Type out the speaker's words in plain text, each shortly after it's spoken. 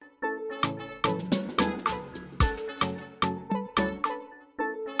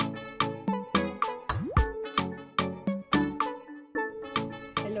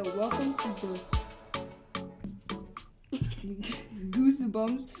to the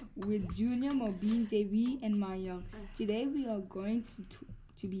Goosebumps with Junior, Mobeen, JV, and Mayang. Today we are going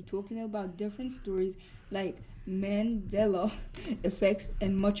to be talking about different stories like Mandela effects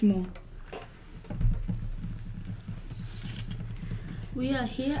and much more. We are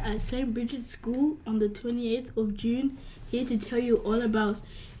here at St. Bridget's School on the 28th of June, here to tell you all about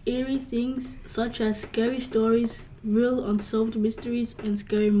eerie things such as scary stories, real unsolved mysteries, and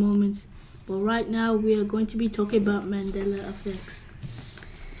scary moments. But right now, we are going to be talking about Mandela effects.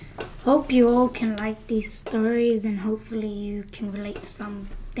 Hope you all can like these stories and hopefully you can relate to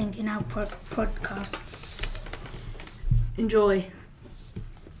something in our podcast. Enjoy.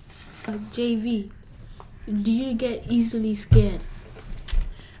 JV, do you get easily scared?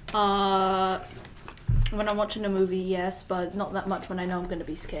 When I'm watching a movie, yes, but not that much when I know I'm going to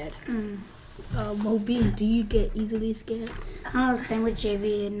be scared. Mobeen, do you get easily scared? Same with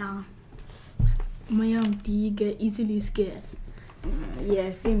JV now. Mayam, do you get easily scared?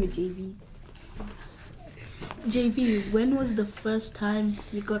 Yeah, same with JV. JV, when was the first time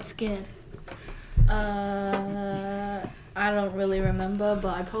you got scared? I don't really remember,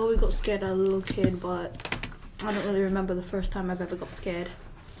 but I probably got scared as a little kid, but I don't really remember the first time I've ever got scared.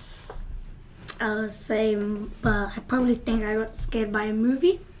 Same, but I probably think I got scared by a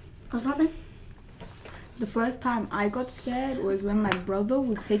movie or something. The first time I got scared was when my brother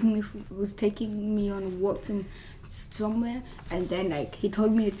was taking me on a walk to somewhere, and then like he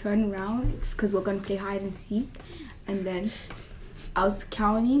told me to turn around because we're gonna play hide and seek, and then I was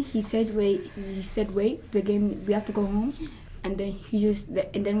counting. He said wait. The game, we have to go home, and then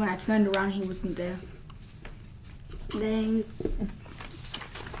when I turned around, he wasn't there. Then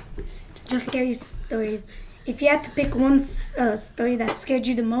just scary stories. If you had to pick one story that scared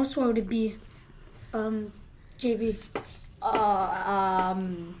you the most, what would it be? JB.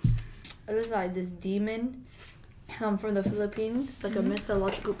 There's like this demon from the Philippines. It's like a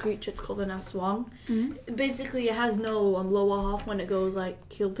mythological creature. It's called an aswang. Basically, it has no lower half when it goes like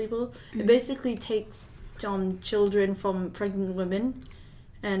kill people. It basically takes children from pregnant women,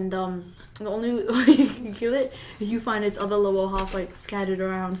 and the only way you can kill it is you find its other lower half like scattered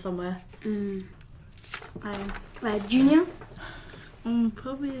around somewhere. Junior?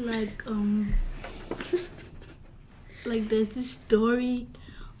 Probably like like there's this story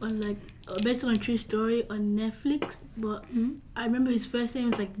on based on a true story on Netflix, but I remember his first name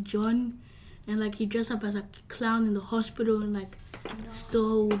was like John, and like he dressed up as a clown in the hospital and like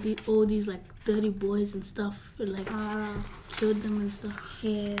stole all these like dirty boys and stuff and like killed them and stuff.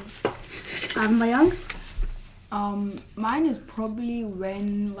 Yeah. Mayang? Mine is probably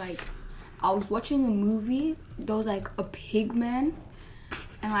when like I was watching a movie. There was like a pig man,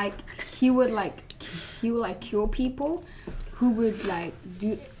 and like he would kill people who would like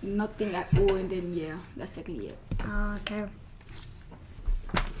do nothing at all, and then yeah, that's exactly it. Okay.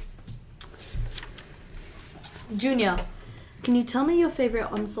 Junior, can you tell me your favorite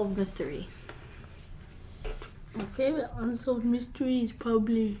unsolved mystery? My favorite unsolved mystery is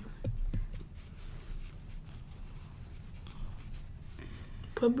probably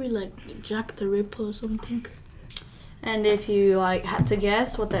like Jack the Ripper or something. And if you like had to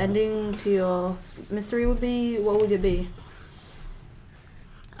guess what the ending to your mystery would be, what would it be?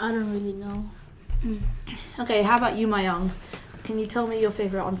 I don't really know. Okay, how about you, Mayang? Can you tell me your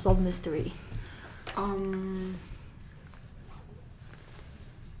favorite unsolved mystery?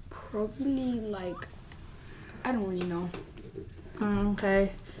 Probably like I don't really know.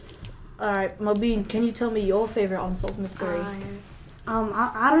 Okay. Alright, Mobeen, can you tell me your favorite unsolved mystery?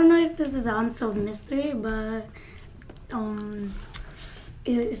 I don't know if this is an unsolved mystery, but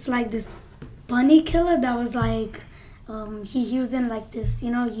it's like this bunny killer that was like he was in like this, you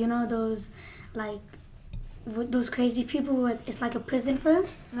know those like those crazy people with, it's like a prison for them.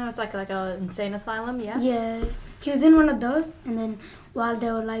 No, it's like a insane asylum, yeah? Yeah, he was in one of those, and then while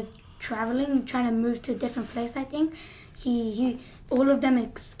they were like traveling, trying to move to a different place, I think he all of them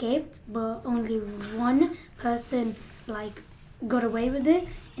escaped, but only one person like got away with it,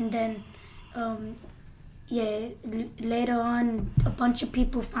 and then later on a bunch of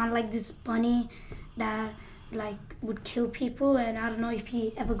people found like this bunny that like would kill people, and I don't know if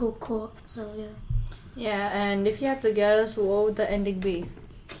he ever got caught. So Yeah, and if you had to guess, what would the ending be?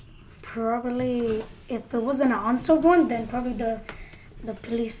 probably if it wasn't an unsolved one, then probably the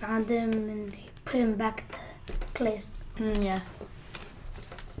police found him and they put him back at the place. Yeah.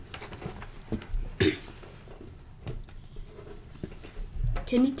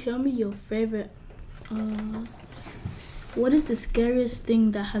 Can you tell me your favorite? What is the scariest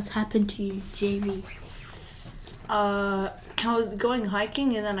thing that has happened to you, JV? I was going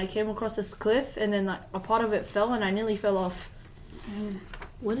hiking and then I came across this cliff and then a part of it fell and I nearly fell off.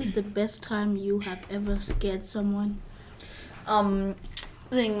 What is the best time you have ever scared someone? I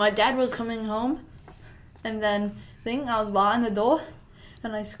think my dad was coming home and then I was behind the door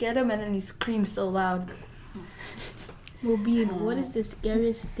and I scared him and then he screamed so loud. Mubin, what is the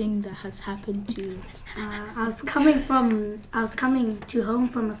scariest thing that has happened to you? I was coming to home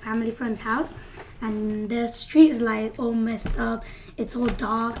from a family friend's house, and the street is like all messed up. It's all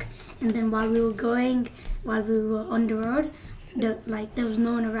dark, and then while we were on the road, there was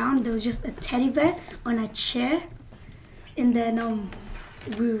no one around. There was just a teddy bear on a chair, and then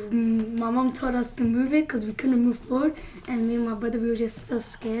my mom told us to move it because we couldn't move forward, and me and my brother, we were just so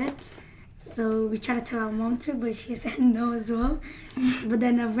scared. So we tried to tell our mom to, but she said no as well. But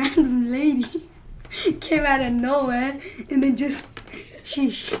then a random lady came out of nowhere, and then just she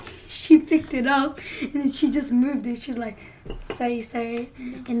picked it up, and then she just moved it. She was like, sorry,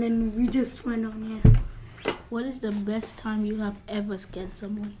 and then we just went on. Yeah. What is the best time you have ever scared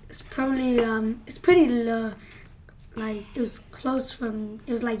someone? It's probably it's pretty low. Like it was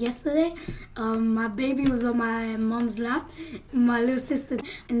like yesterday. My baby was on my mom's lap, my little sister,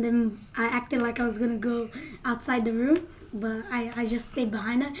 and then I acted like I was gonna go outside the room, but I just stayed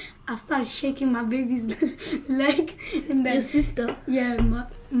behind her. I started shaking my baby's leg, and then Your sister? Yeah,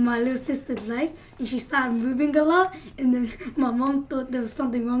 my little sister's leg, and she started moving a lot, and then my mom thought there was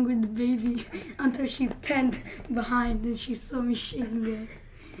something wrong with the baby until she turned behind and she saw me shaking her.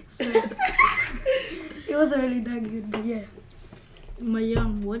 So it wasn't really that good, but yeah.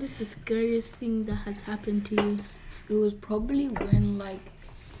 Mayam, what is the scariest thing that has happened to you? It was probably when like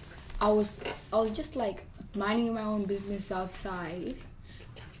I was just like minding my own business outside,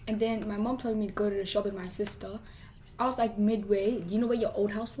 and then my mom told me to go to the shop with my sister. I was like midway. Do you know where your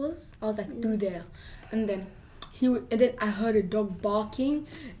old house was? I was like through there, and then I heard a dog barking.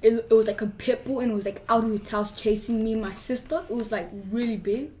 It was like a pit bull, and it was like out of its house chasing me and my sister. It was like really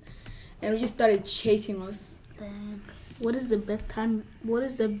big, and it just started chasing us. Damn. What is the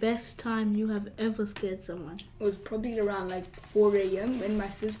best time you have ever scared someone? It was probably around like 4 a.m. when my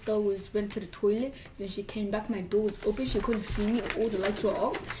sister went to the toilet. Then she came back, my door was open, she couldn't see me, all the lights were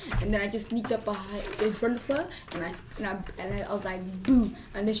off. And then I just sneaked up in front of her, and I was like, boo!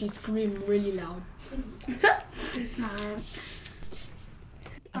 And then she screamed really loud.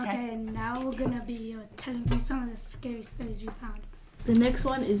 Okay, now we're gonna be telling you some of the scary stories we found. The next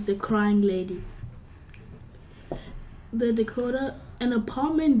one is the crying lady. The Dakota, an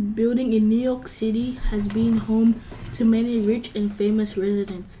apartment building in New York City, has been home to many rich and famous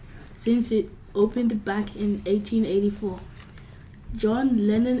residents since it opened back in 1884. John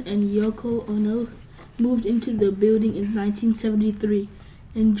Lennon and Yoko Ono moved into the building in 1973,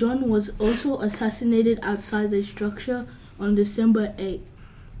 and John was also assassinated outside the structure on December 8,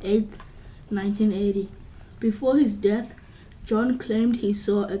 1980. Before his death, John claimed he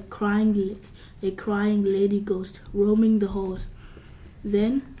saw a crying lady ghost roaming the halls.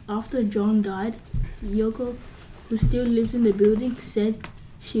 Then, after John died, Yoko, who still lives in the building, said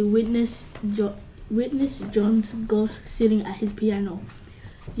she witnessed John's ghost sitting at his piano.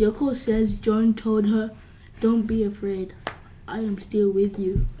 Yoko says John told her, "Don't be afraid, I am still with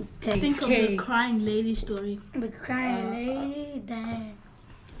you." Think of the crying lady story. The crying lady, dang.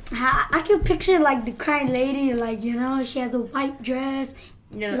 I can picture like the crying lady, like, you know, she has a white dress,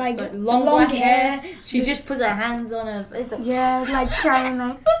 Yeah, like long long black hair. She just put her hands on her face. Yeah, like crying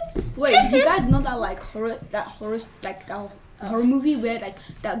like. Wait, do you guys know that horror movie where like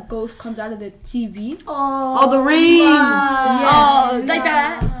that ghost comes out of the TV? Oh, The Ring! Wow. Oh, like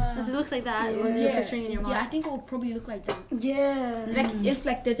that. Yeah. It looks like that when you're picturing in your mind. Yeah, I think it will probably look like that. Yeah. Like if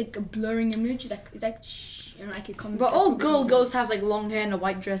like there's like a blurring image, it's like shh, and like it comes. But all girl ghosts have like long hair and a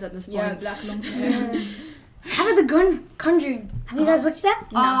white dress at this point. Yeah, black long hair. Yeah. How about the Conjuring? Have you guys watched that?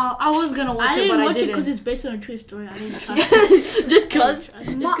 I was gonna watch I it, didn't but watch I it didn't. because it's based on a true story. I didn't trust it. Just cause? I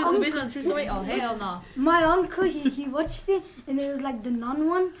Just My cause it's based on a true story? Oh, hell no. My uncle, he watched it, and it was like the nun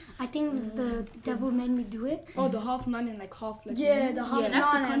one. I think it was the Devil Made Me Do It. Oh, the half nun and like half like. Yeah, the half Yeah, that's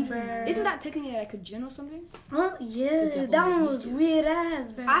the nun. Conjuring. Isn't that technically like a jinn or something? Huh? The Yeah, Devil that Made one Me was Do It. weird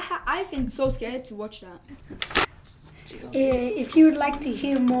ass, bro. I've been so scared to watch that. If you would like to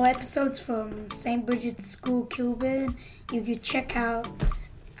hear more episodes from St. Bridget's School, Kilburn, you could check out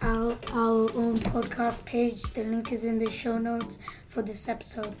our own podcast page. The link is in the show notes for this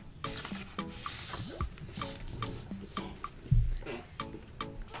episode.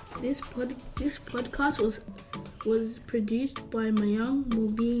 This podcast was produced by Mayang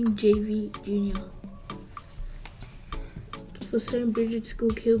Mubin JV Jr. for St. Bridget's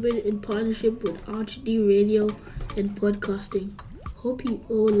School Kilburn in partnership with RTD Radio and podcasting. Hope you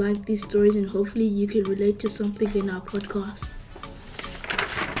all like these stories and hopefully you can relate to something in our podcast.